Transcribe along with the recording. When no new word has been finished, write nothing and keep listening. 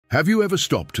Have you ever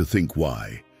stopped to think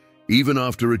why? Even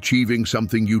after achieving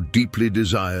something you deeply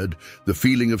desired, the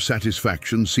feeling of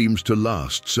satisfaction seems to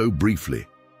last so briefly.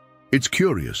 It's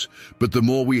curious, but the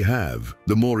more we have,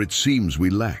 the more it seems we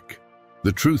lack.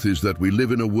 The truth is that we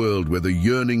live in a world where the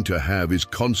yearning to have is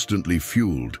constantly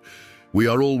fueled. We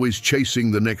are always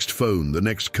chasing the next phone, the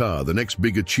next car, the next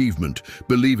big achievement,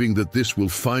 believing that this will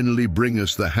finally bring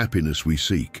us the happiness we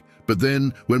seek. But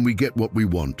then, when we get what we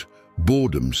want,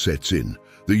 boredom sets in.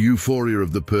 The euphoria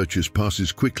of the purchase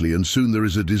passes quickly, and soon there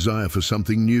is a desire for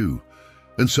something new.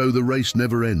 And so the race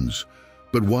never ends.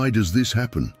 But why does this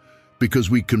happen? Because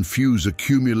we confuse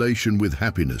accumulation with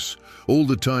happiness. All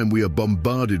the time we are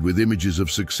bombarded with images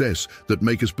of success that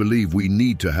make us believe we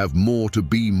need to have more to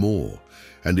be more.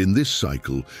 And in this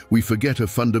cycle, we forget a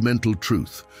fundamental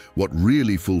truth: what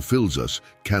really fulfills us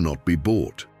cannot be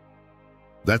bought.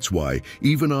 That's why,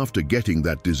 even after getting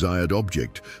that desired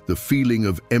object, the feeling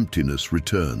of emptiness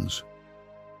returns.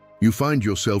 You find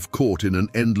yourself caught in an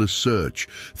endless search,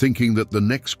 thinking that the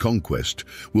next conquest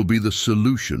will be the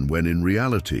solution, when in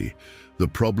reality, the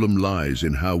problem lies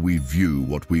in how we view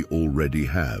what we already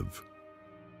have.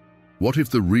 What if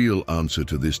the real answer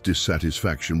to this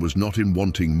dissatisfaction was not in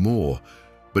wanting more,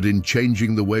 but in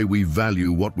changing the way we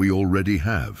value what we already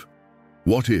have?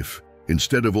 What if,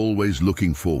 instead of always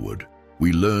looking forward,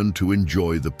 we learn to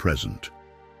enjoy the present?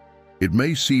 It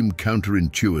may seem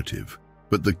counterintuitive,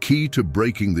 but the key to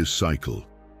breaking this cycle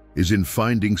is in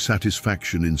finding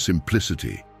satisfaction in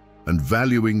simplicity and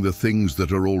valuing the things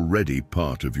that are already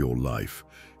part of your life.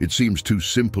 It seems too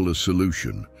simple a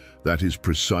solution. That is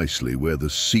precisely where the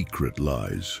secret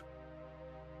lies.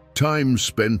 Time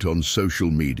spent on social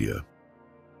media.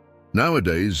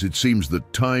 Nowadays, it seems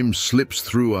that time slips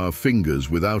through our fingers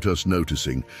without us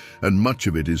noticing, and much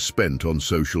of it is spent on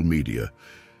social media.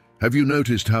 Have you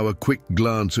noticed how a quick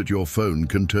glance at your phone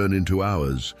can turn into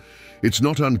hours? It's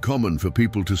not uncommon for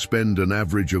people to spend an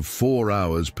average of 4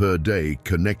 hours per day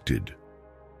connected.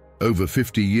 Over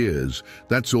 50 years,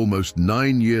 that's almost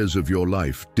 9 years of your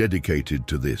life dedicated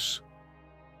to this.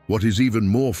 What is even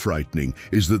more frightening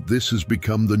is that this has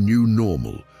become the new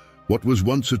normal. What was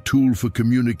once a tool for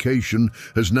communication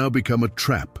has now become a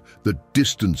trap that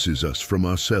distances us from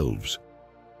ourselves.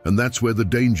 And that's where the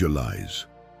danger lies: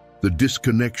 the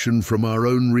disconnection from our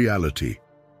own reality.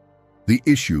 The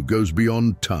issue goes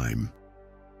beyond time.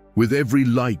 With every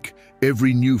like,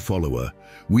 every new follower,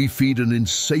 we feed an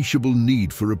insatiable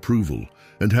need for approval.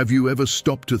 And have you ever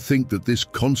stopped to think that this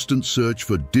constant search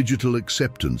for digital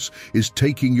acceptance is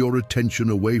taking your attention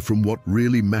away from what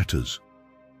really matters?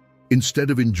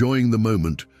 Instead of enjoying the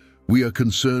moment, we are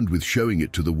concerned with showing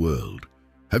it to the world.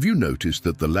 Have you noticed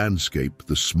that the landscape,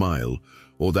 the smile,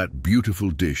 or that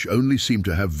beautiful dish only seem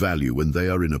to have value when they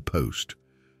are in a post?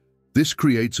 This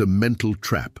creates a mental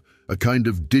trap, a kind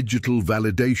of digital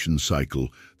validation cycle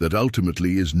that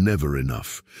ultimately is never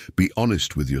enough. Be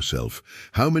honest with yourself.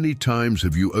 How many times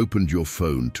have you opened your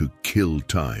phone to kill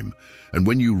time, and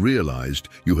when you realized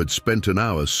you had spent an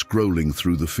hour scrolling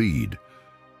through the feed?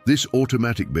 This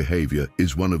automatic behavior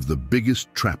is one of the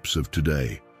biggest traps of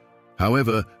today.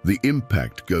 However, the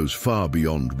impact goes far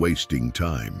beyond wasting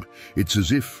time. It's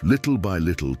as if, little by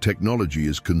little, technology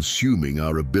is consuming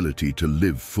our ability to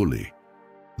live fully.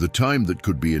 The time that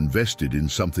could be invested in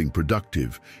something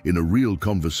productive, in a real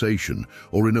conversation,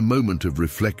 or in a moment of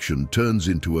reflection turns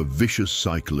into a vicious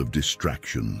cycle of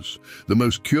distractions. The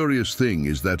most curious thing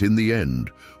is that in the end,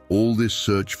 all this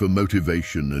search for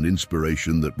motivation and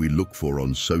inspiration that we look for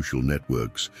on social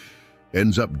networks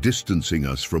ends up distancing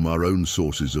us from our own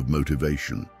sources of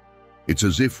motivation. It's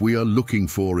as if we are looking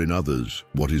for in others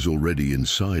what is already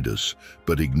inside us,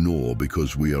 but ignore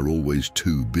because we are always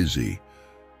too busy.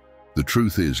 The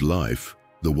truth is, life,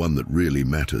 the one that really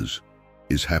matters,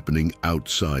 is happening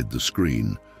outside the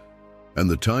screen. And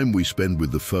the time we spend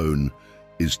with the phone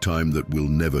is time that will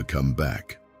never come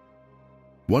back.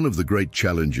 One of the great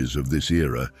challenges of this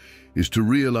era is to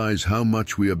realize how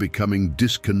much we are becoming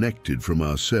disconnected from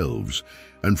ourselves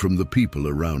and from the people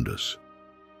around us.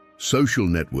 Social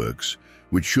networks,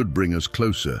 which should bring us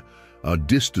closer, are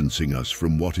distancing us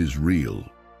from what is real.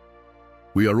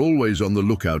 We are always on the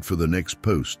lookout for the next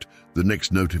post, the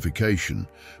next notification,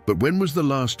 but when was the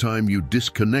last time you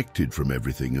disconnected from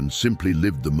everything and simply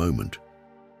lived the moment?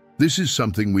 This is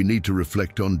something we need to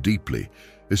reflect on deeply,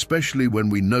 especially when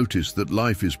we notice that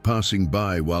life is passing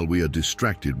by while we are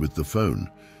distracted with the phone.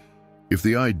 If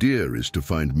the idea is to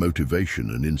find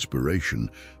motivation and inspiration,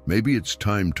 maybe it's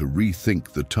time to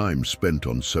rethink the time spent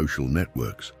on social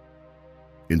networks.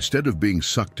 Instead of being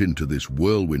sucked into this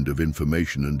whirlwind of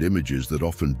information and images that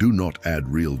often do not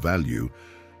add real value,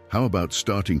 How about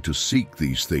starting to seek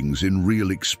these things in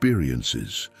real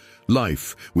experiences?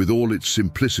 Life, with all its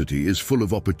simplicity, is full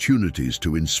of opportunities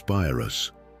to inspire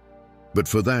us. But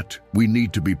for that, we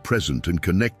need to be present and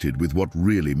connected with what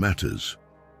really matters.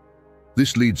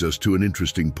 This leads us to an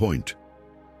interesting point.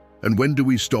 And when do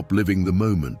we stop living the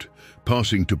moment,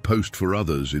 passing to post for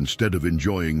others instead of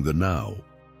enjoying the now?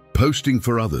 Posting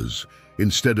for others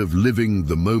instead of living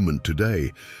the moment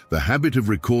today, the habit of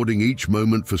recording each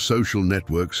moment for social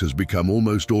networks has become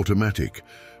almost automatic.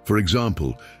 For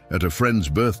example, at a friend's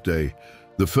birthday,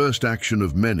 the first action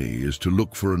of many is to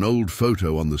look for an old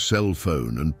photo on the cell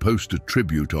phone and post a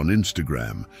tribute on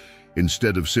Instagram,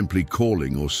 instead of simply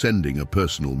calling or sending a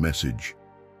personal message.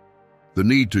 The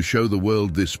need to show the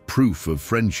world this proof of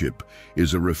friendship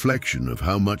is a reflection of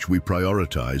how much we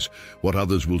prioritize what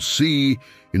others will see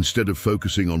instead of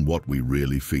focusing on what we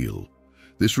really feel.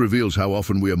 This reveals how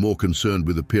often we are more concerned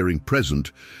with appearing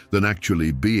present than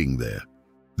actually being there.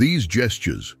 These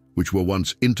gestures, which were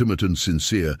once intimate and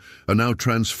sincere, are now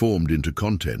transformed into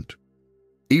content.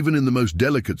 Even in the most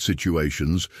delicate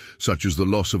situations, such as the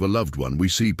loss of a loved one, we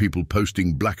see people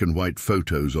posting black and white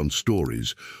photos on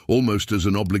stories, almost as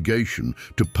an obligation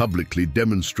to publicly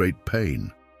demonstrate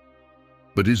pain.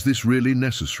 But is this really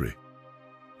necessary?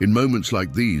 In moments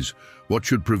like these, what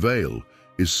should prevail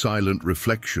is silent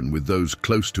reflection with those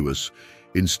close to us,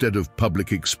 instead of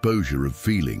public exposure of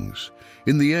feelings.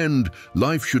 In the end,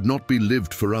 life should not be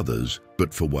lived for others,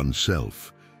 but for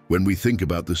oneself. When we think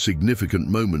about the significant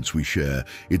moments we share,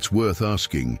 it's worth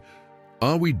asking,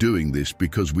 are we doing this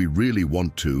because we really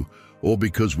want to, or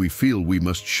because we feel we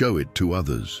must show it to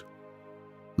others?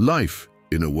 Life,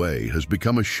 in a way, has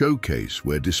become a showcase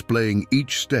where displaying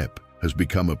each step has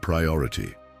become a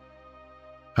priority.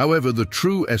 However, the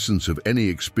true essence of any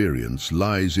experience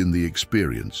lies in the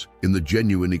experience, in the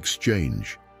genuine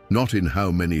exchange, not in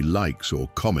how many likes or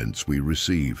comments we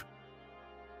receive.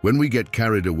 When we get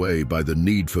carried away by the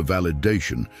need for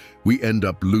validation, we end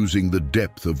up losing the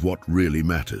depth of what really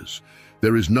matters.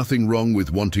 There is nothing wrong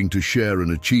with wanting to share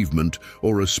an achievement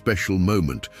or a special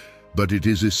moment, but it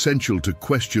is essential to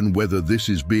question whether this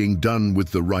is being done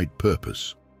with the right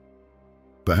purpose.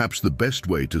 Perhaps the best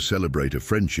way to celebrate a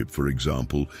friendship, for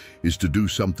example, is to do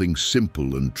something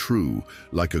simple and true,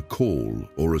 like a call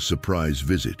or a surprise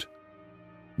visit.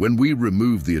 When we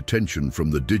remove the attention from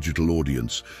the digital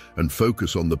audience and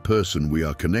focus on the person we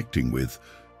are connecting with,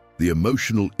 the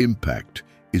emotional impact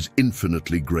is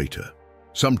infinitely greater.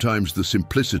 Sometimes the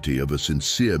simplicity of a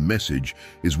sincere message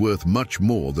is worth much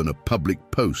more than a public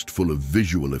post full of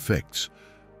visual effects.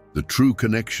 The true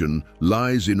connection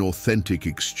lies in authentic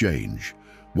exchange,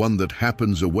 one that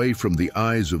happens away from the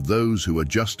eyes of those who are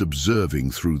just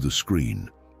observing through the screen.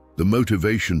 The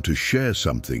motivation to share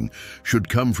something should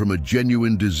come from a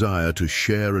genuine desire to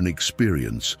share an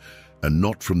experience and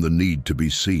not from the need to be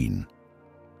seen.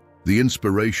 The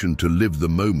inspiration to live the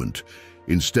moment,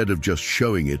 instead of just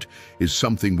showing it, is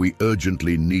something we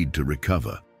urgently need to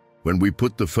recover. When we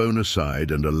put the phone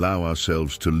aside and allow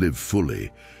ourselves to live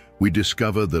fully, we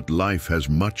discover that life has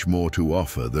much more to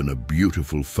offer than a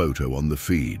beautiful photo on the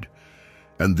feed.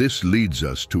 And this leads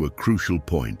us to a crucial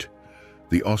point: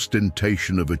 the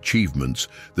ostentation of achievements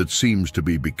that seems to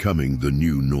be becoming the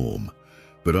new norm.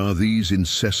 But are these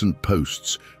incessant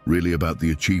posts really about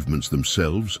the achievements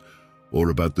themselves, or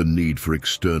about the need for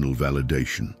external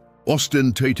validation?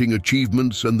 Ostentating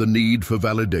achievements and the need for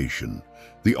validation.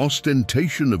 The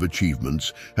ostentation of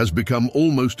achievements has become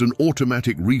almost an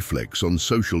automatic reflex on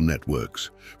social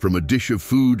networks. From a dish of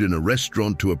food in a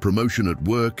restaurant to a promotion at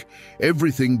work,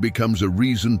 everything becomes a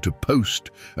reason to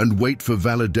post and wait for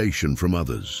validation from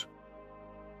others.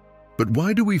 But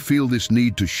why do we feel this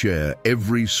need to share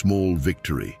every small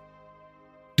victory?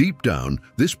 Deep down,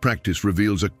 this practice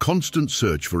reveals a constant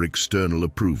search for external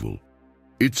approval.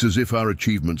 It's as if our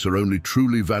achievements are only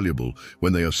truly valuable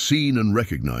when they are seen and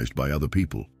recognized by other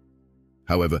people.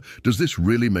 However, does this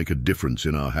really make a difference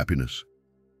in our happiness?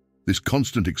 This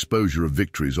constant exposure of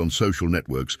victories on social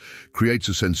networks creates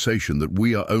a sensation that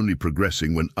we are only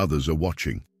progressing when others are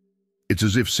watching. It's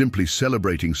as if simply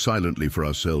celebrating silently for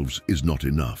ourselves is not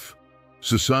enough.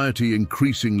 Society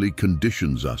increasingly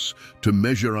conditions us to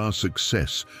measure our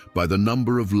success by the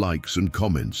number of likes and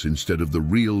comments instead of the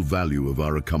real value of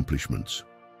our accomplishments.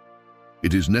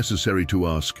 It is necessary to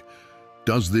ask,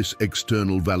 does this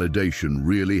external validation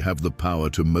really have the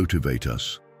power to motivate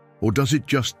us? Or does it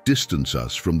just distance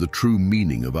us from the true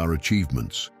meaning of our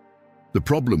achievements? The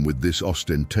problem with this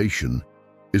ostentation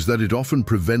is that it often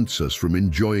prevents us from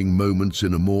enjoying moments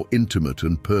in a more intimate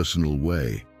and personal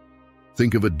way.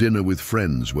 Think of a dinner with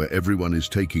friends where everyone is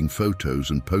taking photos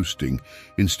and posting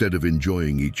instead of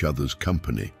enjoying each other's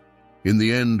company. In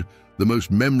the end, the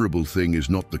most memorable thing is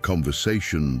not the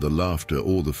conversation, the laughter,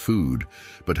 or the food,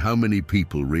 but how many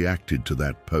people reacted to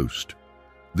that post.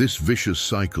 This vicious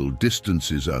cycle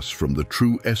distances us from the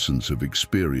true essence of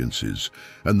experiences,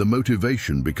 and the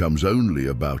motivation becomes only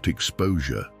about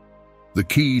exposure. The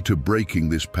key to breaking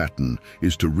this pattern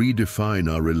is to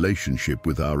redefine our relationship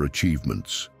with our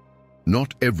achievements.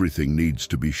 Not everything needs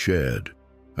to be shared,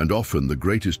 and often the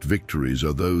greatest victories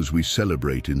are those we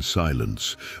celebrate in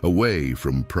silence, away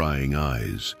from prying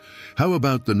eyes. How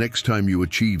about the next time you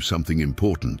achieve something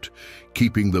important,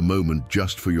 keeping the moment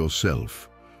just for yourself,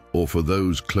 or for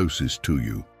those closest to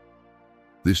you?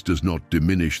 This does not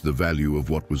diminish the value of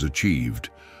what was achieved.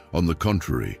 On the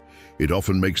contrary, it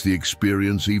often makes the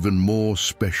experience even more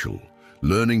special.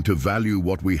 Learning to value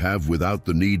what we have without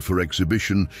the need for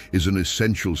exhibition is an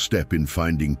essential step in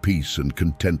finding peace and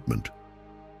contentment.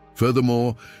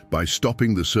 Furthermore, by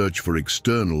stopping the search for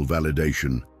external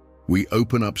validation, we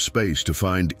open up space to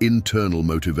find internal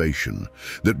motivation,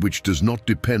 that which does not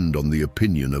depend on the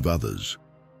opinion of others.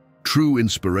 True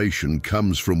inspiration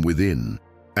comes from within,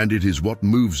 and it is what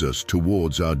moves us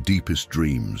towards our deepest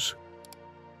dreams.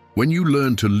 When you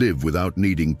learn to live without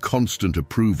needing constant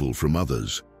approval from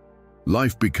others,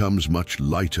 life becomes much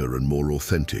lighter and more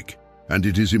authentic. And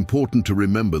it is important to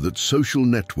remember that social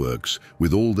networks,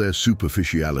 with all their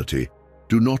superficiality,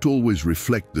 do not always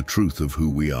reflect the truth of who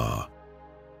we are.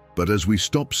 But as we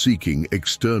stop seeking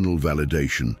external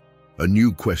validation, a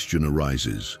new question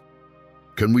arises.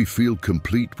 Can we feel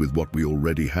complete with what we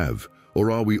already have,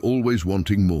 or are we always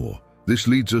wanting more? This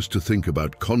leads us to think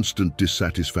about constant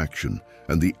dissatisfaction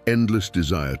and the endless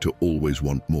desire to always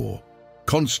want more.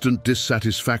 Constant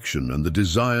dissatisfaction and the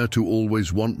desire to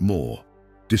always want more.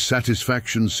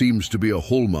 Dissatisfaction seems to be a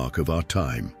hallmark of our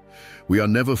time. We are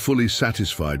never fully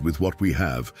satisfied with what we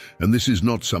have, and this is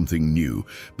not something new,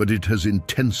 but it has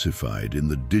intensified in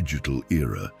the digital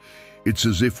era. It's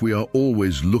as if we are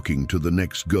always looking to the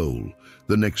next goal,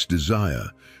 the next desire,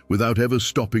 without ever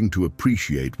stopping to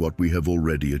appreciate what we have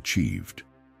already achieved.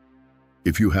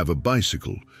 If you have a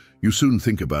bicycle, you soon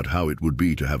think about how it would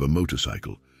be to have a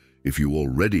motorcycle. If you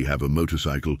already have a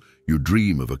motorcycle, you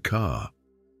dream of a car.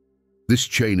 This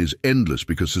chain is endless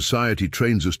because society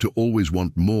trains us to always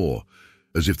want more,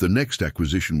 as if the next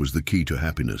acquisition was the key to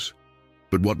happiness.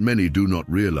 But what many do not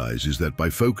realize is that by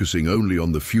focusing only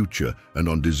on the future and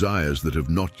on desires that have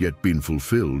not yet been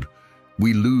fulfilled,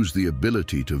 we lose the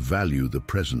ability to value the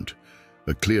present.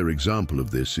 A clear example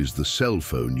of this is the cell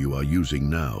phone you are using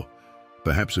now.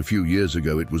 Perhaps a few years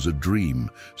ago it was a dream,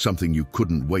 something you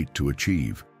couldn't wait to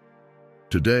achieve.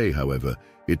 Today, however,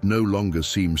 it no longer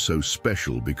seems so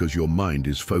special because your mind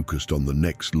is focused on the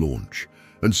next launch.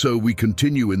 And so we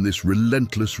continue in this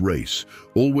relentless race,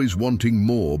 always wanting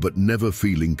more but never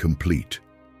feeling complete.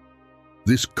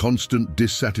 This constant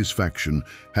dissatisfaction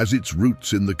has its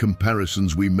roots in the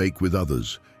comparisons we make with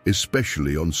others,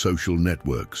 especially on social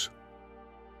networks.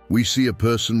 We see a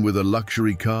person with a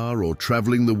luxury car or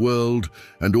traveling the world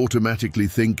and automatically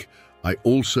think, "I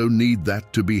also need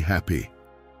that to be happy."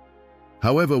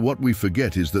 However, what we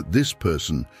forget is that this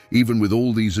person, even with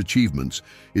all these achievements,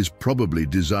 is probably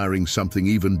desiring something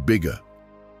even bigger.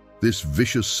 This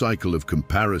vicious cycle of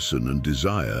comparison and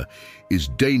desire is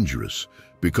dangerous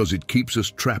because it keeps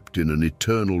us trapped in an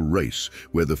eternal race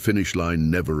where the finish line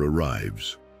never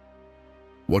arrives.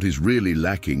 What is really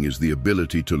lacking is the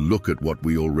ability to look at what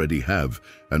we already have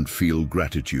and feel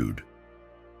gratitude.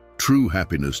 True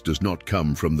happiness does not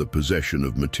come from the possession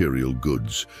of material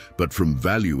goods, but from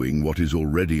valuing what is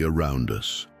already around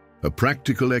us. A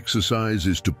practical exercise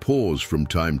is to pause from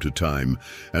time to time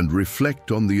and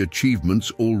reflect on the achievements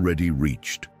already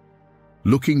reached.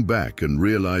 Looking back and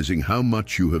realizing how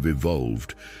much you have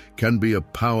evolved can be a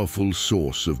powerful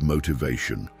source of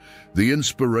motivation. The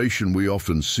inspiration we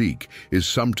often seek is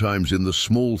sometimes in the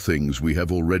small things we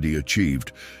have already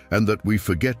achieved and that we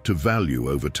forget to value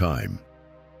over time.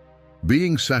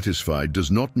 Being satisfied does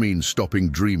not mean stopping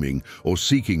dreaming or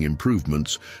seeking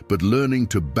improvements, but learning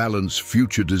to balance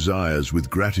future desires with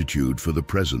gratitude for the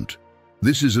present.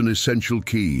 This is an essential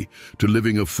key to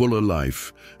living a fuller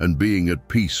life and being at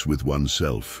peace with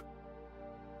oneself.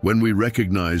 When we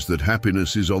recognize that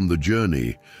happiness is on the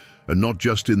journey and not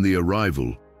just in the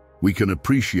arrival, we can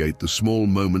appreciate the small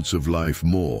moments of life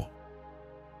more.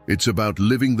 It's about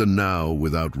living the now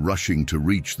without rushing to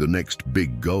reach the next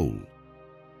big goal.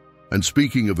 And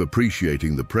speaking of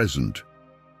appreciating the present,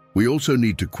 we also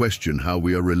need to question how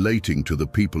we are relating to the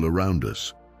people around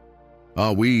us.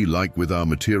 Are we, like with our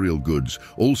material goods,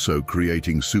 also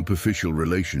creating superficial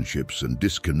relationships and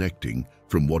disconnecting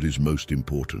from what is most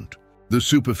important? The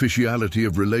superficiality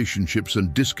of relationships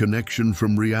and disconnection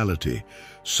from reality.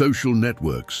 Social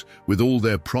networks, with all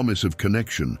their promise of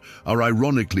connection, are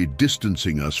ironically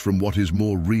distancing us from what is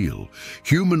more real.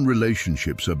 Human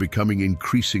relationships are becoming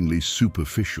increasingly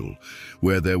superficial.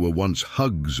 Where there were once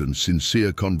hugs and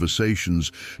sincere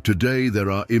conversations, today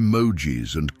there are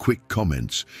emojis and quick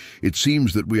comments. It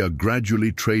seems that we are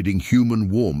gradually trading human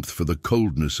warmth for the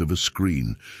coldness of a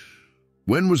screen.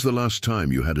 When was the last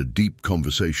time you had a deep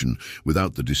conversation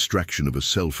without the distraction of a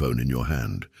cell phone in your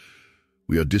hand?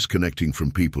 We are disconnecting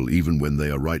from people even when they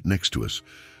are right next to us.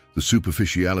 The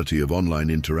superficiality of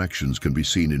online interactions can be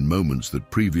seen in moments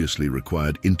that previously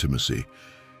required intimacy.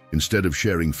 Instead of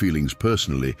sharing feelings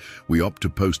personally, we opt to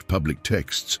post public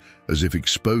texts as if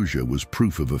exposure was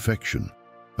proof of affection.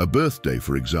 A birthday,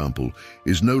 for example,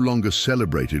 is no longer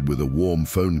celebrated with a warm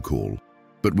phone call,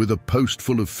 but with a post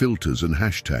full of filters and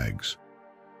hashtags.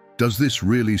 Does this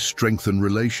really strengthen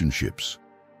relationships?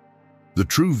 The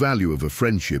true value of a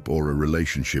friendship or a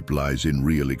relationship lies in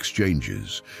real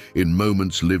exchanges, in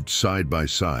moments lived side by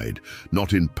side,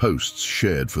 not in posts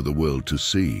shared for the world to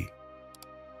see.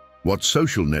 What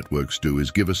social networks do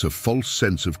is give us a false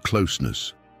sense of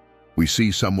closeness. We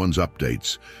see someone's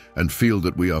updates and feel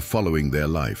that we are following their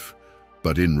life,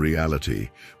 but in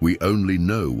reality, we only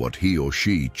know what he or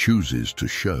she chooses to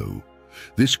show.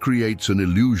 This creates an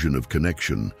illusion of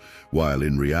connection, while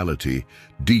in reality,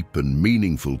 deep and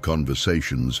meaningful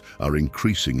conversations are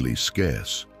increasingly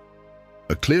scarce.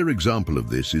 A clear example of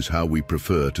this is how we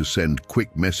prefer to send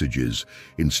quick messages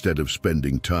instead of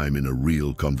spending time in a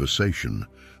real conversation.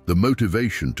 The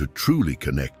motivation to truly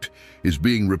connect is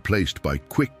being replaced by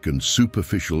quick and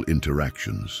superficial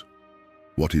interactions.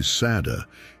 What is sadder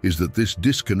is that this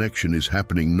disconnection is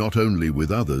happening not only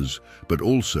with others, but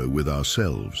also with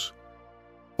ourselves.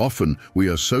 Often, we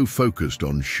are so focused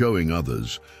on showing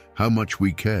others how much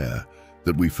we care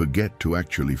that we forget to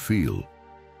actually feel.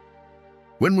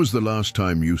 When was the last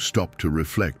time you stopped to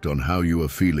reflect on how you are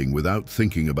feeling without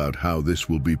thinking about how this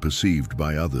will be perceived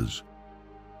by others?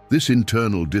 This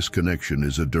internal disconnection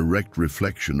is a direct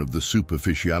reflection of the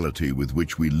superficiality with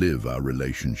which we live our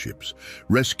relationships.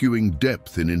 Rescuing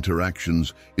depth in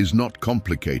interactions is not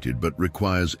complicated but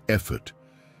requires effort.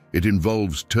 It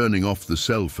involves turning off the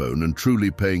cell phone and truly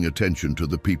paying attention to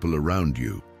the people around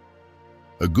you.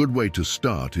 A good way to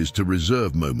start is to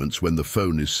reserve moments when the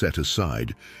phone is set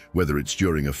aside, whether it's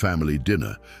during a family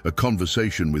dinner, a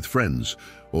conversation with friends,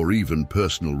 or even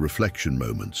personal reflection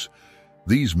moments.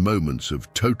 These moments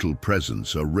of total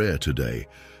presence are rare today,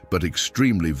 but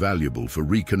extremely valuable for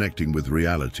reconnecting with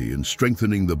reality and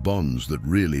strengthening the bonds that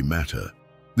really matter.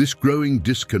 This growing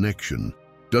disconnection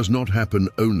does not happen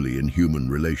only in human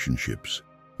relationships.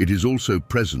 It is also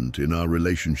present in our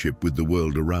relationship with the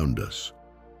world around us.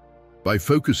 By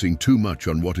focusing too much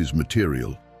on what is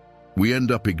material, we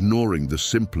end up ignoring the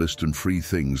simplest and free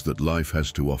things that life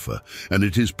has to offer, and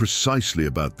it is precisely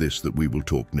about this that we will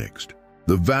talk next.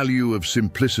 The value of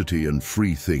simplicity and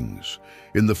free things.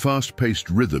 In the fast-paced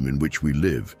rhythm in which we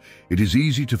live, it is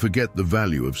easy to forget the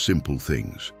value of simple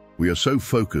things. We are so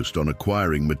focused on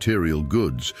acquiring material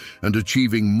goods and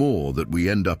achieving more that we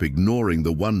end up ignoring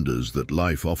the wonders that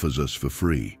life offers us for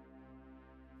free.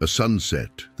 A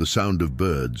sunset, the sound of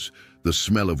birds, the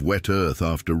smell of wet earth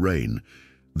after rain.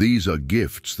 These are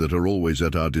gifts that are always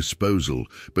at our disposal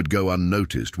but go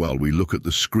unnoticed while we look at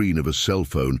the screen of a cell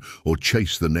phone or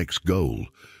chase the next goal.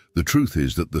 The truth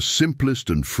is that the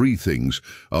simplest and free things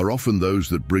are often those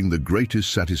that bring the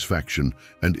greatest satisfaction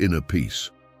and inner peace.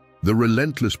 The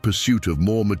relentless pursuit of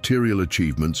more material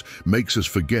achievements makes us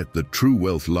forget that true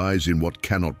wealth lies in what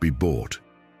cannot be bought.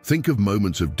 Think of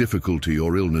moments of difficulty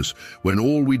or illness when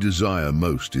all we desire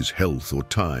most is health or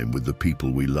time with the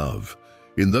people we love.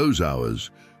 In those hours,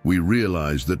 we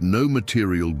realize that no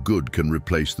material good can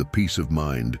replace the peace of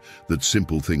mind that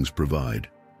simple things provide.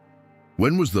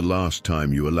 When was the last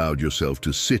time you allowed yourself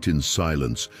to sit in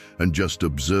silence and just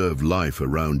observe life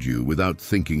around you without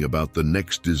thinking about the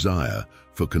next desire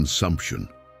for consumption?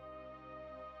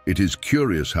 It is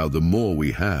curious how the more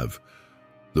we have,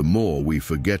 the more we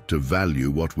forget to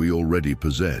value what we already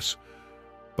possess.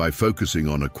 By focusing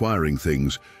on acquiring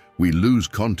things, we lose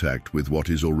contact with what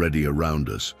is already around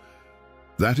us.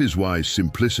 That is why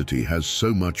simplicity has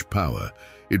so much power.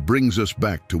 It brings us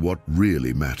back to what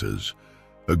really matters.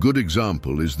 A good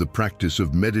example is the practice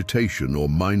of meditation or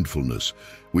mindfulness,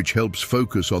 which helps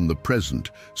focus on the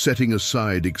present, setting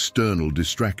aside external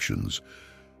distractions.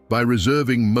 By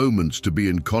reserving moments to be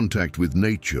in contact with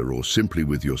nature or simply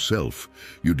with yourself,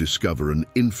 you discover an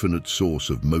infinite source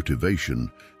of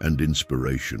motivation and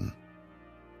inspiration.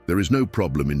 There is no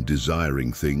problem in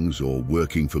desiring things or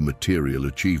working for material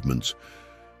achievements,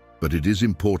 but it is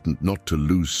important not to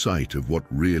lose sight of what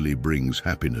really brings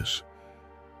happiness.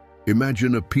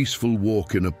 Imagine a peaceful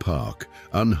walk in a park,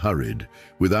 unhurried,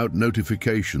 without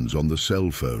notifications on the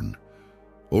cell phone,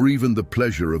 or even the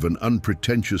pleasure of an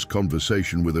unpretentious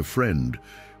conversation with a friend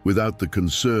without the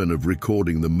concern of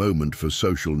recording the moment for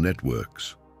social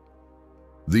networks.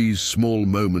 These small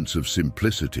moments of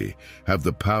simplicity have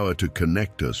the power to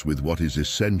connect us with what is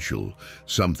essential,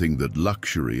 something that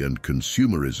luxury and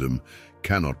consumerism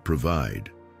cannot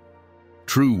provide.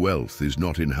 True wealth is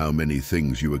not in how many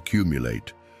things you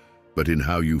accumulate, but in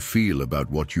how you feel about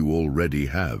what you already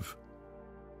have.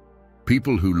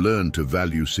 People who learn to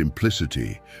value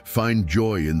simplicity find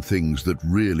joy in things that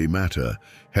really matter: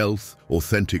 health,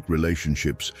 authentic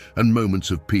relationships, and moments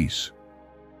of peace.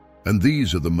 And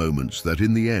these are the moments that,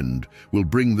 in the end, will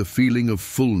bring the feeling of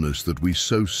fullness that we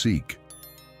so seek.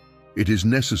 It is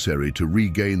necessary to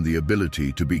regain the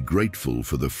ability to be grateful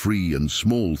for the free and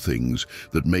small things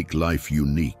that make life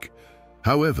unique.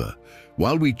 However,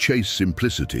 while we chase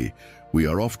simplicity, we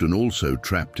are often also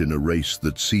trapped in a race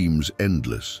that seems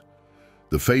endless.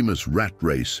 The famous rat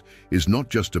race is not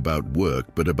just about work,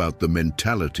 but about the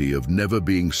mentality of never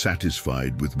being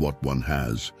satisfied with what one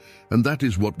has, and that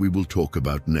is what we will talk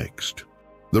about next.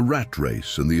 The rat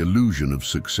race and the illusion of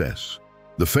success.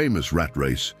 The famous rat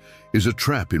race is a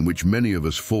trap in which many of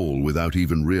us fall without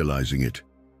even realizing it.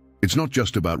 It's not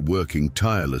just about working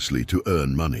tirelessly to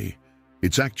earn money.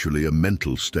 It's actually a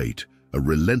mental state, a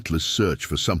relentless search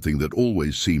for something that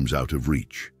always seems out of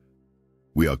reach.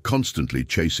 We are constantly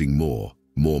chasing more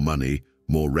money,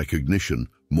 more recognition,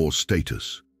 more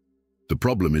status. The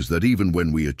problem is that even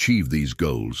when we achieve these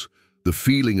goals, the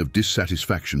feeling of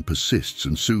dissatisfaction persists,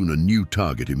 and soon a new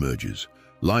target emerges.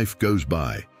 Life goes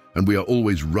by, and we are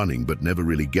always running but never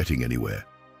really getting anywhere.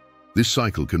 This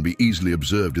cycle can be easily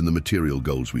observed in the material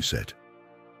goals we set.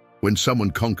 When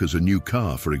someone conquers a new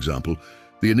car, for example,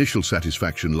 the initial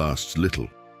satisfaction lasts little.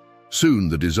 Soon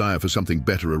the desire for something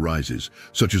better arises,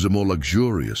 such as a more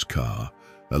luxurious car,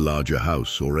 a larger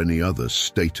house, or any other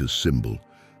status symbol.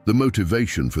 The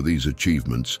motivation for these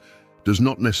achievements does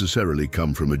not necessarily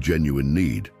come from a genuine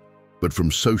need, but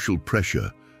from social pressure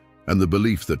and the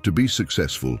belief that to be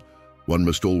successful, one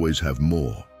must always have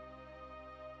more.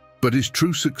 But is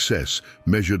true success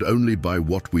measured only by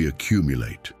what we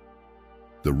accumulate?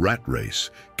 The rat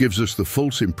race gives us the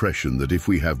false impression that if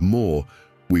we have more,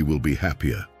 we will be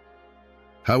happier.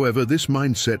 However, this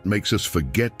mindset makes us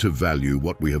forget to value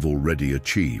what we have already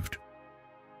achieved.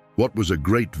 What was a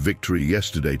great victory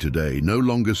yesterday today no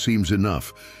longer seems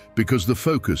enough because the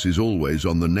focus is always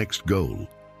on the next goal.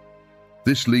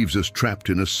 This leaves us trapped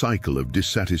in a cycle of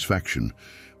dissatisfaction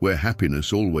where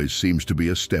happiness always seems to be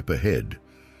a step ahead.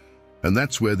 And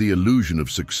that's where the illusion of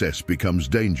success becomes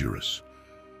dangerous.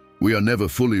 We are never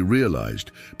fully realized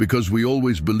because we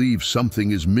always believe something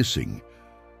is missing: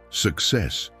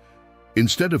 success.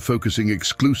 Instead of focusing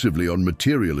exclusively on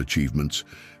material achievements,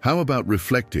 how about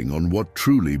reflecting on what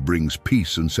truly brings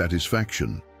peace and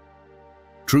satisfaction?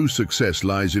 True success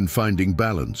lies in finding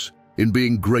balance, in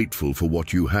being grateful for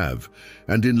what you have,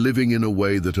 and in living in a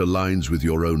way that aligns with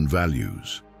your own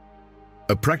values.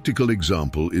 A practical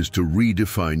example is to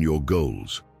redefine your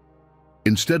goals.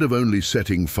 Instead of only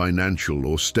setting financial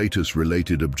or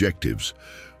status-related objectives,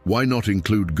 why not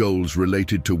include goals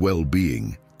related to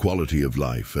well-being, quality of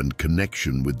life, and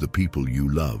connection with the people you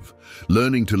love?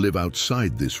 Learning to live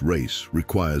outside this race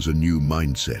requires a new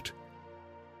mindset.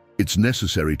 It's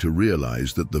necessary to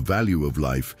realize that the value of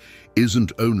life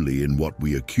isn't only in what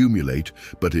we accumulate,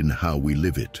 but in how we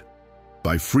live it.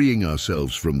 By freeing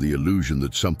ourselves from the illusion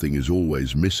that something is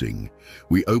always missing,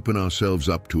 we open ourselves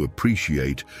up to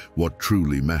appreciate what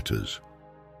truly matters.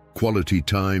 Quality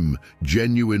time,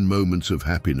 genuine moments of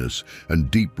happiness, and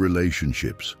deep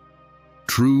relationships.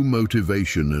 True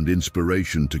motivation and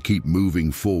inspiration to keep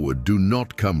moving forward do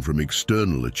not come from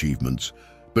external achievements,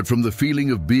 but from the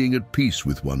feeling of being at peace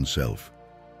with oneself.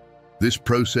 This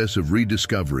process of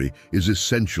rediscovery is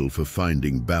essential for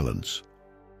finding balance.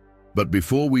 But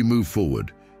before we move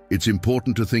forward, it's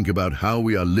important to think about how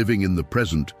we are living in the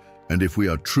present and if we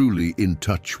are truly in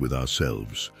touch with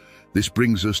ourselves. This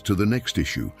brings us to the next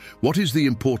issue. What is the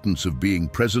importance of being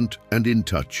present and in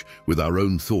touch with our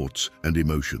own thoughts and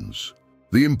emotions?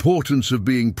 The importance of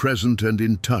being present and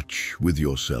in touch with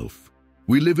yourself.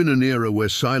 We live in an era where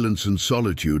silence and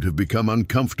solitude have become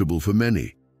uncomfortable for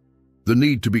many. The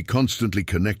need to be constantly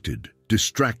connected,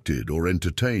 distracted, or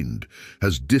entertained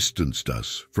has distanced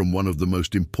us from one of the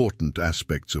most important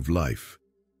aspects of life: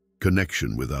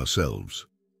 connection with ourselves.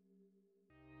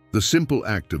 The simple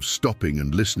act of stopping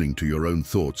and listening to your own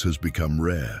thoughts has become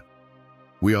rare.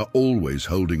 We are always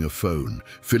holding a phone,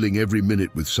 filling every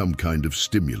minute with some kind of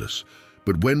stimulus.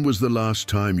 But when was the last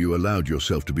time you allowed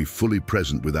yourself to be fully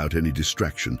present without any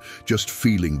distraction, just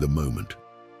feeling the moment?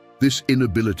 This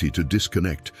inability to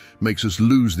disconnect makes us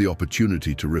lose the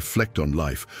opportunity to reflect on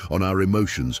life, on our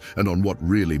emotions, and on what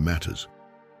really matters.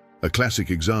 A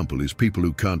classic example is people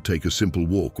who can't take a simple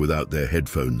walk without their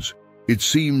headphones. It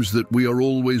seems that we are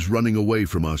always running away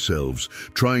from ourselves,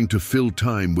 trying to fill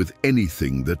time with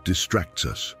anything that distracts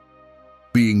us.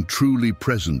 Being truly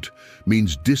present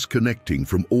means disconnecting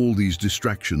from all these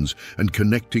distractions and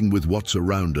connecting with what's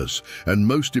around us, and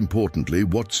most importantly,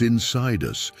 what's inside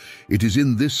us. It is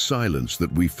in this silence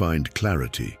that we find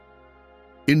clarity.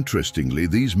 Interestingly,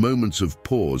 these moments of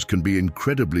pause can be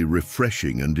incredibly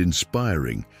refreshing and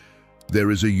inspiring.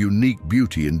 There is a unique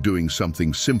beauty in doing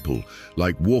something simple,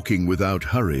 like walking without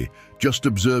hurry, just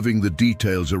observing the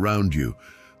details around you.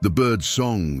 The birds'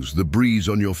 songs, the breeze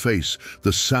on your face,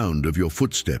 the sound of your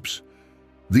footsteps.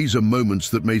 These are moments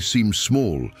that may seem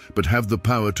small, but have the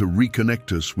power to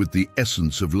reconnect us with the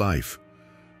essence of life.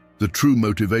 The true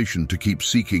motivation to keep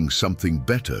seeking something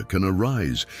better can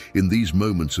arise in these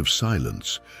moments of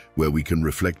silence, where we can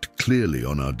reflect clearly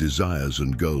on our desires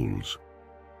and goals.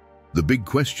 The big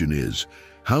question is,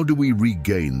 how do we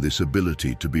regain this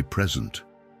ability to be present?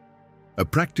 A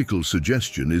practical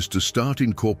suggestion is to start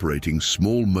incorporating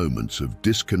small moments of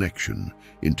disconnection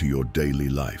into your daily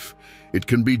life. It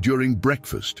can be during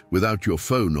breakfast, without your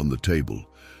phone on the table,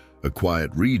 a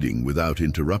quiet reading without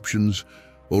interruptions,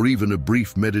 or even a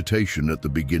brief meditation at the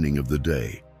beginning of the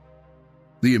day.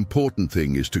 The important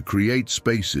thing is to create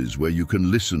spaces where you can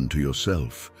listen to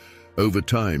yourself. Over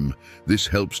time, this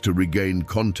helps to regain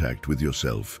contact with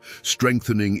yourself,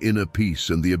 strengthening inner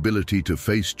peace and the ability to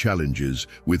face challenges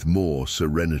with more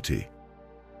serenity.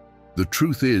 The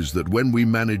truth is that when we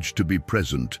manage to be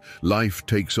present, life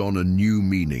takes on a new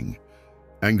meaning.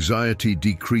 Anxiety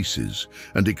decreases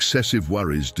and excessive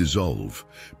worries dissolve.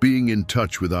 Being in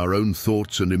touch with our own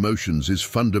thoughts and emotions is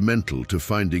fundamental to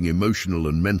finding emotional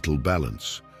and mental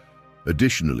balance.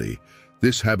 Additionally,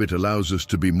 this habit allows us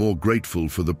to be more grateful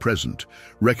for the present,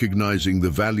 recognizing the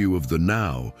value of the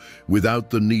now without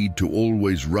the need to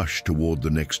always rush toward the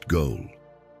next goal.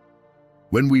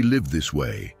 When we live this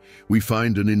way, we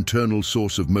find an internal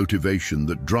source of motivation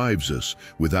that drives us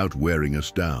without wearing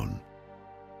us down.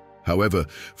 However,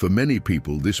 for many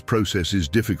people, this process is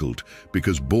difficult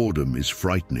because boredom is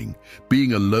frightening.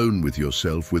 Being alone with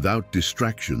yourself without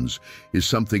distractions is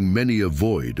something many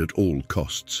avoid at all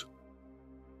costs.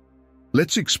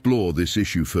 Let's explore this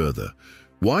issue further.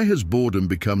 Why has boredom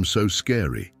become so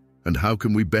scary, and how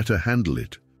can we better handle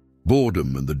it?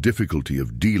 Boredom and the difficulty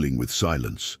of dealing with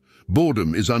silence.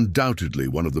 Boredom is undoubtedly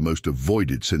one of the most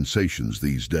avoided sensations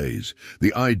these days.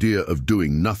 The idea of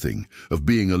doing nothing, of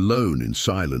being alone in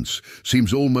silence,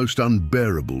 seems almost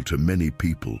unbearable to many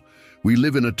people. We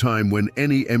live in a time when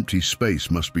any empty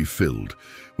space must be filled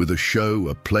with a show,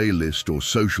 a playlist, or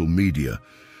social media.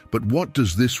 But what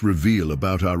does this reveal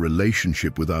about our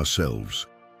relationship with ourselves?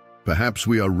 Perhaps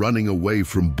we are running away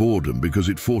from boredom because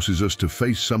it forces us to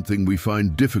face something we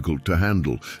find difficult to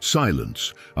handle: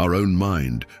 silence, our own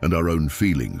mind, and our own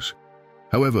feelings.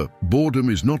 However, boredom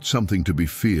is not something to be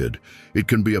feared. It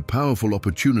can be a powerful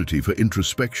opportunity for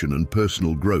introspection and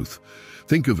personal growth.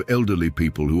 Think of elderly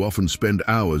people who often spend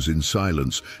hours in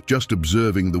silence, just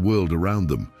observing the world around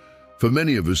them. For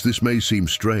many of us, this may seem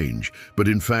strange, but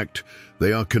in fact,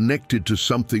 they are connected to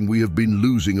something we have been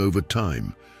losing over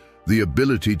time: the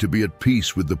ability to be at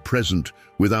peace with the present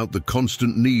without the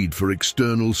constant need for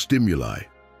external stimuli.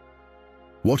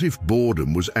 What if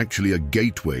boredom was actually a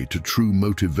gateway to true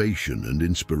motivation and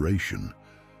inspiration?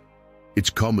 It's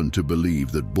common to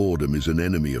believe that boredom is an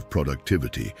enemy of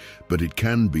productivity, but it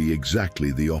can be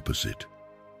exactly the opposite.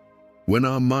 When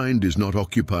our mind is not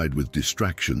occupied with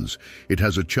distractions, it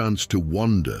has a chance to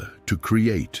wander, to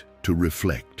create, to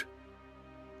reflect.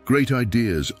 Great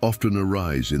ideas often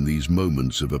arise in these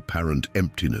moments of apparent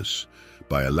emptiness.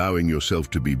 By allowing yourself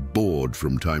to be bored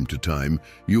from time to time,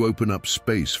 you open up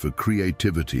space for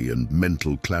creativity and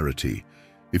mental clarity.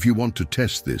 If you want to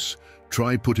test this,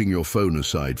 try putting your phone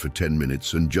aside for 10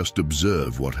 minutes and just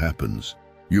observe what happens.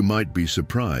 You might be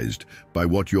surprised by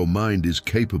what your mind is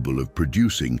capable of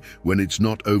producing when it's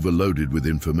not overloaded with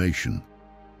information.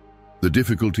 The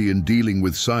difficulty in dealing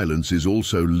with silence is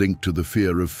also linked to the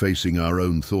fear of facing our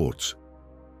own thoughts.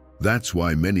 That's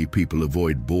why many people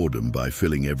avoid boredom by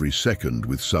filling every second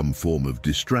with some form of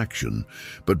distraction,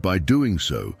 but by doing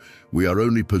so, we are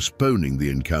only postponing the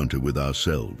encounter with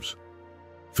ourselves.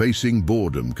 Facing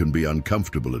boredom can be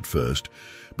uncomfortable at first,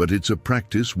 but it's a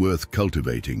practice worth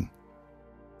cultivating.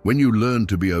 When you learn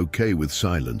to be okay with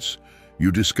silence,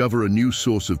 you discover a new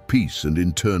source of peace and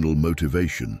internal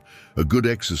motivation. A good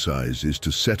exercise is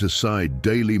to set aside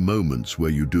daily moments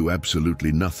where you do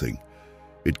absolutely nothing.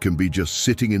 It can be just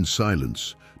sitting in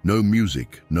silence, no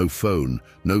music, no phone,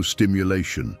 no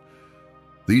stimulation.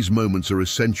 These moments are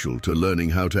essential to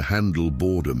learning how to handle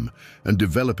boredom and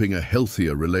developing a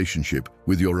healthier relationship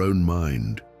with your own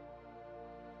mind.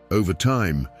 Over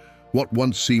time, what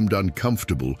once seemed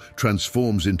uncomfortable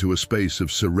transforms into a space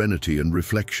of serenity and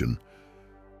reflection.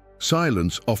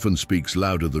 Silence often speaks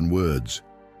louder than words.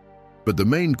 But the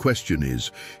main question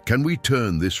is, can we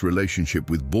turn this relationship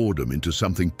with boredom into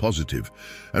something positive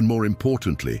and, more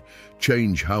importantly,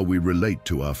 change how we relate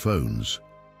to our phones?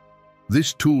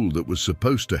 This tool that was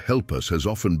supposed to help us has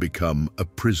often become a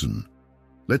prison.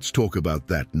 Let's talk about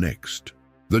that next.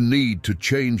 The need to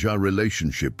change our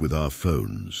relationship with our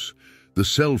phones. The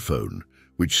cell phone,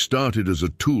 which started as a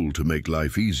tool to make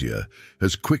life easier,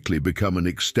 has quickly become an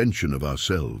extension of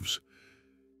ourselves.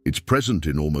 It's present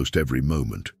in almost every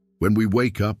moment, when we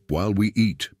wake up, while we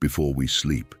eat, before we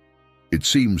sleep. It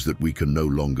seems that we can no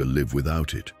longer live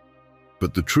without it.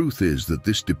 But the truth is that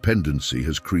this dependency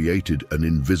has created an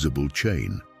invisible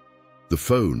chain. The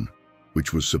phone,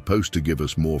 which was supposed to give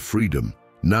us more freedom,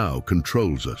 now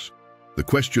controls us. The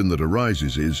question that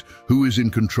arises is, who is in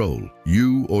control,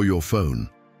 you or your phone?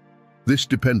 This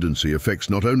dependency affects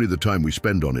not only the time we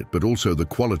spend on it, but also the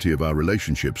quality of our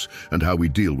relationships and how we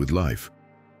deal with life.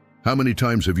 How many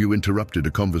times have you interrupted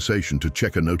a conversation to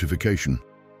check a notification,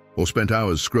 or spent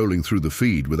hours scrolling through the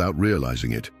feed without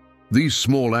realizing it? These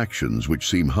small actions, which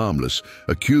seem harmless,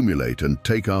 accumulate and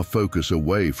take our focus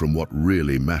away from what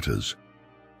really matters.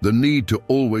 The need to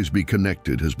always be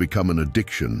connected has become an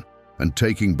addiction, and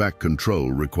taking back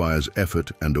control requires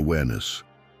effort and awareness.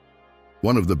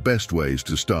 One of the best ways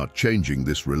to start changing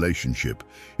this relationship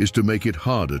is to make it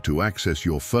harder to access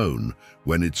your phone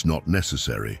when it's not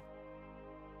necessary.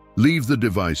 Leave the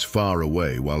device far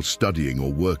away while studying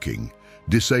or working,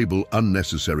 disable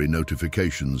unnecessary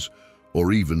notifications,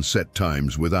 or even set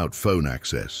times without phone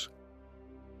access.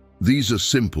 These are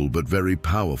simple but very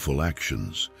powerful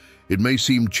actions. It may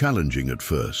seem challenging at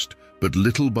first, but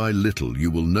little by little you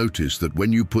will notice that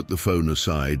when you put the phone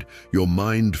aside, your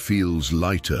mind feels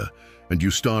lighter and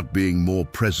you start being more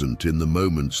present in the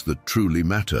moments that truly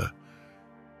matter.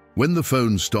 When the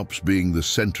phone stops being the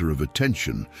center of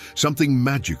attention, something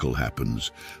magical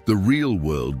happens. The real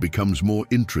world becomes more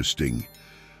interesting.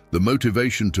 The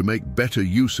motivation to make better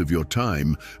use of your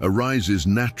time arises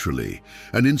naturally,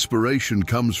 and inspiration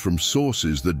comes from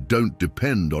sources that don't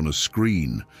depend on a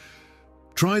screen.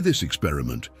 Try this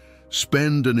experiment.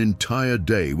 Spend an entire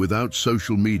day without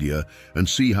social media and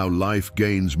see how life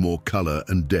gains more color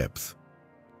and depth.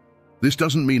 This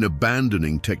doesn't mean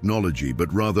abandoning technology,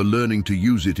 but rather learning to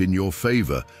use it in your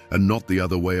favor and not the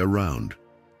other way around.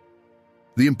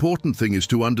 The important thing is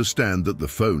to understand that the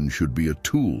phone should be a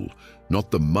tool, not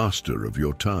the master of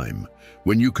your time.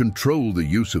 When you control the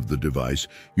use of the device,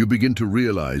 you begin to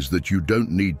realize that you don't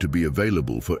need to be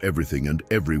available for everything and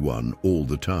everyone all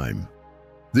the time.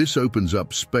 This opens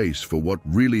up space for what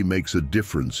really makes a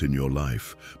difference in your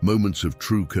life, moments of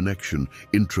true connection,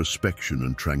 introspection,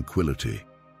 and tranquility.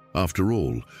 After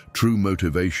all, true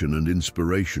motivation and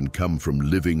inspiration come from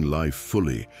living life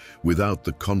fully, without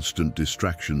the constant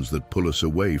distractions that pull us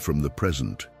away from the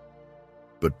present.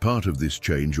 But part of this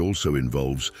change also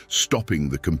involves stopping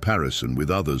the comparison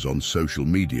with others on social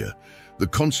media. The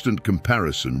constant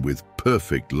comparison with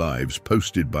perfect lives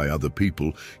posted by other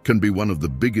people can be one of the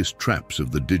biggest traps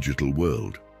of the digital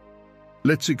world.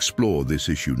 Let's explore this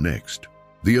issue next.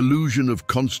 The illusion of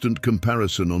constant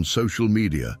comparison on social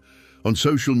media. On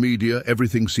social media,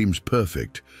 everything seems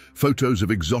perfect. Photos of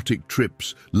exotic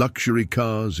trips, luxury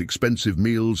cars, expensive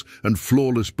meals, and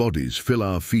flawless bodies fill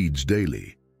our feeds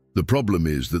daily. The problem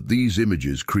is that these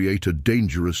images create a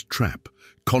dangerous trap: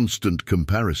 constant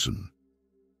comparison.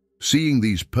 Seeing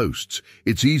these posts,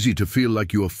 it's easy to feel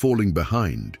like you are falling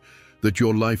behind, that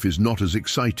your life is not as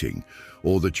exciting,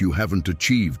 or that you haven't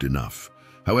achieved enough.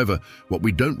 However, what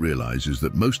we don't realize is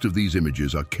that most of these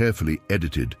images are carefully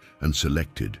edited and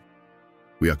selected.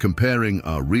 We are comparing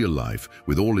our real life,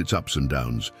 with all its ups and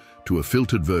downs, to a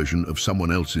filtered version of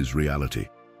someone else's reality.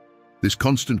 This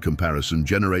constant comparison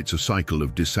generates a cycle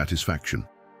of dissatisfaction.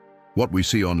 What we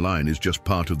see online is just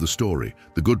part of the story,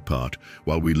 the good part,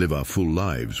 while we live our full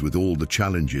lives with all the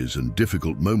challenges and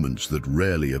difficult moments that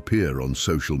rarely appear on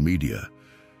social media.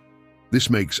 This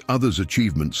makes others'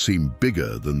 achievements seem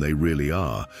bigger than they really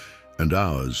are, and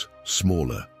ours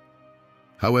smaller.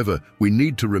 However, we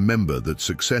need to remember that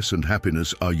success and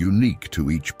happiness are unique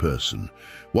to each person.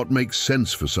 What makes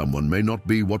sense for someone may not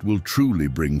be what will truly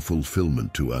bring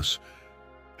fulfillment to us.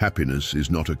 Happiness is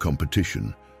not a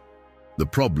competition. The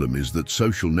problem is that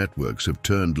social networks have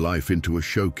turned life into a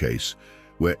showcase,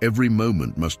 where every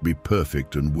moment must be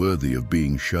perfect and worthy of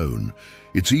being shown.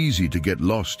 It's easy to get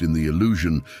lost in the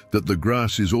illusion that the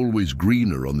grass is always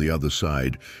greener on the other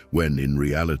side, when in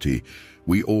reality,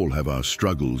 we all have our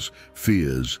struggles,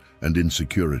 fears, and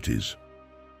insecurities.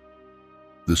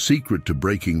 The secret to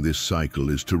breaking this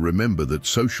cycle is to remember that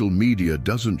social media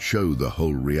doesn't show the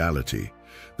whole reality.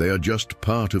 They are just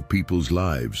part of people's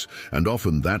lives, and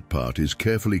often that part is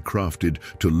carefully crafted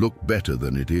to look better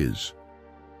than it is.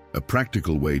 A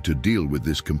practical way to deal with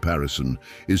this comparison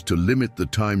is to limit the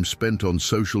time spent on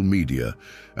social media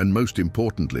and, most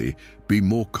importantly, be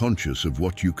more conscious of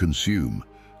what you consume.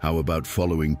 How about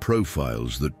following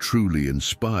profiles that truly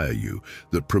inspire you,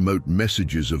 that promote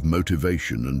messages of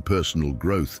motivation and personal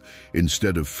growth,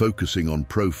 instead of focusing on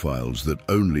profiles that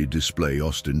only display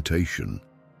ostentation?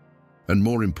 And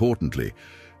more importantly,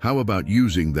 how about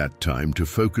using that time to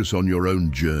focus on your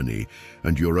own journey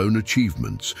and your own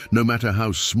achievements, no matter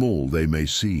how small they may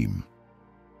seem?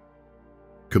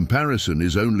 Comparison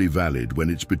is only valid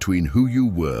when it's between who you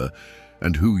were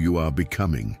and who you are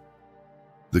becoming.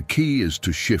 The key is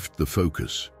to shift the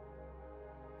focus.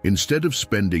 Instead of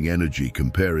spending energy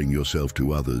comparing yourself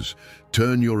to others,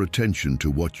 turn your attention to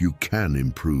what you can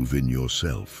improve in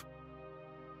yourself.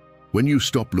 When you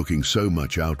stop looking so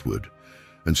much outward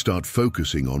and start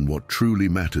focusing on what truly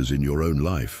matters in your own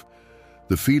life,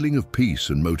 the feeling of peace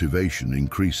and motivation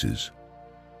increases.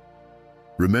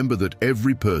 Remember that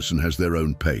every person has their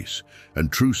own pace,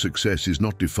 and true success is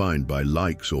not defined by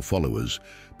likes or followers,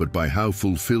 but by how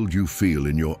fulfilled you feel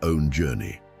in your own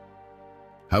journey.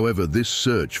 However, this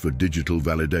search for digital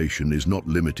validation is not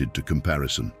limited to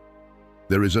comparison.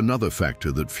 There is another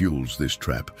factor that fuels this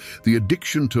trap: the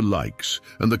addiction to likes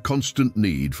and the constant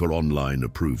need for online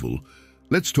approval.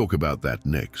 Let's talk about that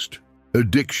next.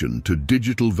 Addiction to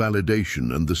digital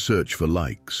validation and the search for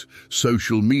likes.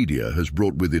 Social media has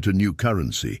brought with it a new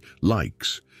currency: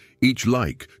 likes. Each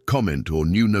like, comment, or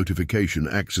new notification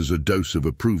acts as a dose of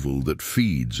approval that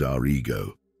feeds our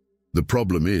ego. The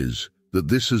problem is that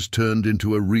this has turned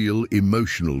into a real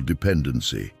emotional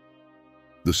dependency.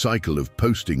 The cycle of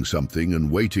posting something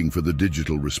and waiting for the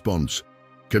digital response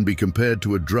can be compared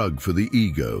to a drug for the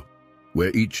ego,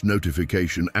 where each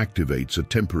notification activates a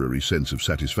temporary sense of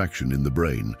satisfaction in the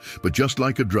brain. But just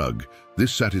like a drug,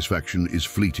 this satisfaction is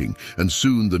fleeting, and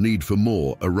soon the need for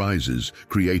more arises,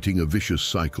 creating a vicious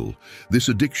cycle. This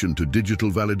addiction to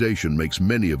digital validation makes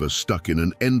many of us stuck in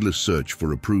an endless search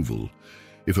for approval.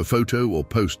 If a photo or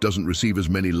post doesn't receive as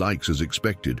many likes as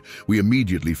expected, we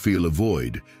immediately feel a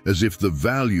void, as if the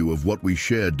value of what we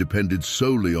shared depended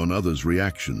solely on others'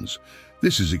 reactions.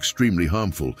 This is extremely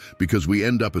harmful because we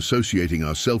end up associating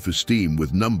our self-esteem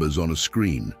with numbers on a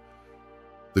screen.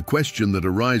 The question that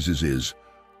arises is,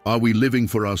 are we living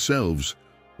for ourselves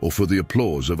or for the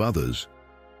applause of others?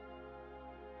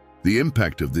 The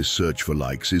impact of this search for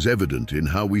likes is evident in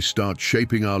how we start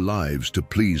shaping our lives to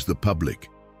please the public.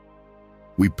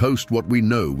 We post what we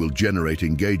know will generate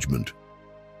engagement,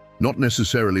 not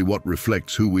necessarily what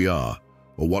reflects who we are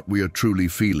or what we are truly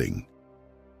feeling.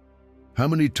 How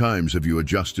many times have you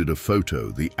adjusted a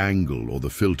photo, the angle or the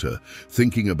filter,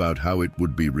 thinking about how it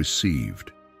would be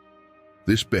received?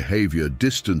 This behavior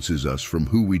distances us from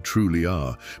who we truly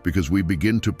are because we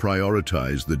begin to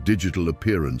prioritize the digital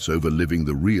appearance over living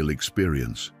the real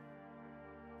experience.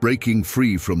 Breaking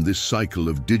free from this cycle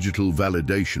of digital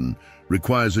validation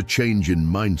requires a change in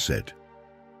mindset.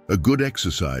 A good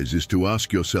exercise is to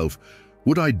ask yourself,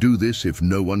 would I do this if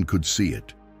no one could see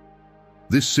it?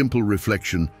 This simple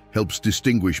reflection helps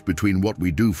distinguish between what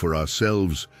we do for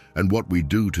ourselves and what we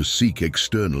do to seek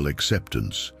external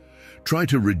acceptance. Try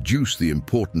to reduce the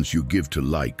importance you give to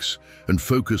likes and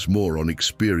focus more on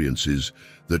experiences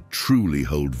that truly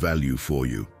hold value for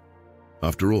you.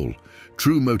 After all,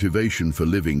 true motivation for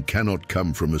living cannot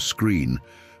come from a screen,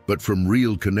 but from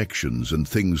real connections and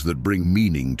things that bring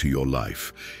meaning to your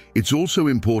life. It's also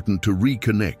important to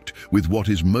reconnect with what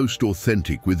is most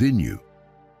authentic within you.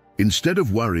 Instead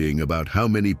of worrying about how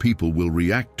many people will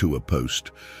react to a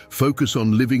post, focus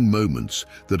on living moments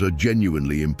that are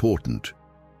genuinely important.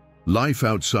 Life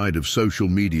outside of social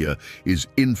media is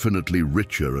infinitely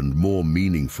richer and more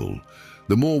meaningful.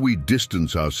 The more we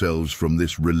distance ourselves from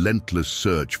this relentless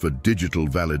search for digital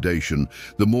validation,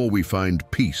 the more we find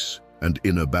peace and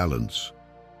inner balance.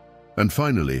 And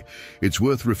finally, it's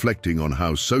worth reflecting on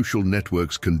how social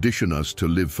networks condition us to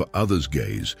live for others'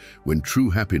 gaze, when true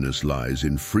happiness lies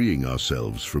in freeing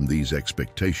ourselves from these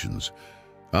expectations.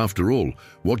 After all,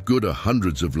 what good are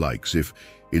hundreds of likes if,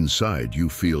 inside, you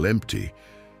feel empty?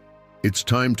 It's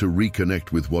time to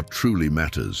reconnect with what truly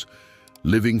matters,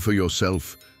 living for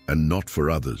yourself and not for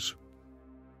others.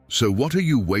 So what are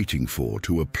you waiting for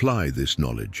to apply this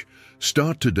knowledge?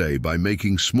 Start today by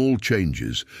making small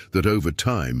changes that over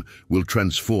time will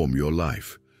transform your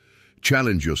life.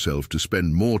 Challenge yourself to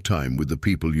spend more time with the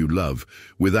people you love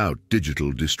without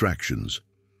digital distractions.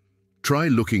 Try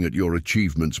looking at your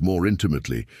achievements more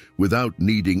intimately without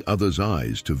needing others'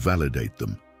 eyes to validate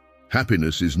them.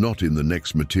 Happiness is not in the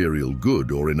next material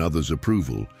good or in others'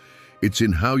 approval. It's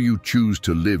in how you choose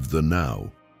to live the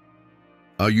now.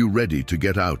 Are you ready to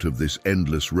get out of this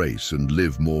endless race and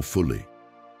live more fully?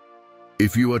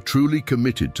 If you are truly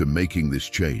committed to making this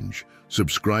change,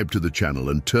 subscribe to the channel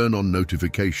and turn on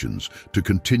notifications to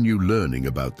continue learning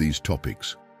about these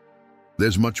topics.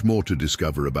 There's much more to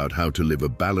discover about how to live a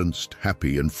balanced,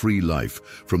 happy, and free life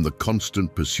from the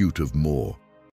constant pursuit of more.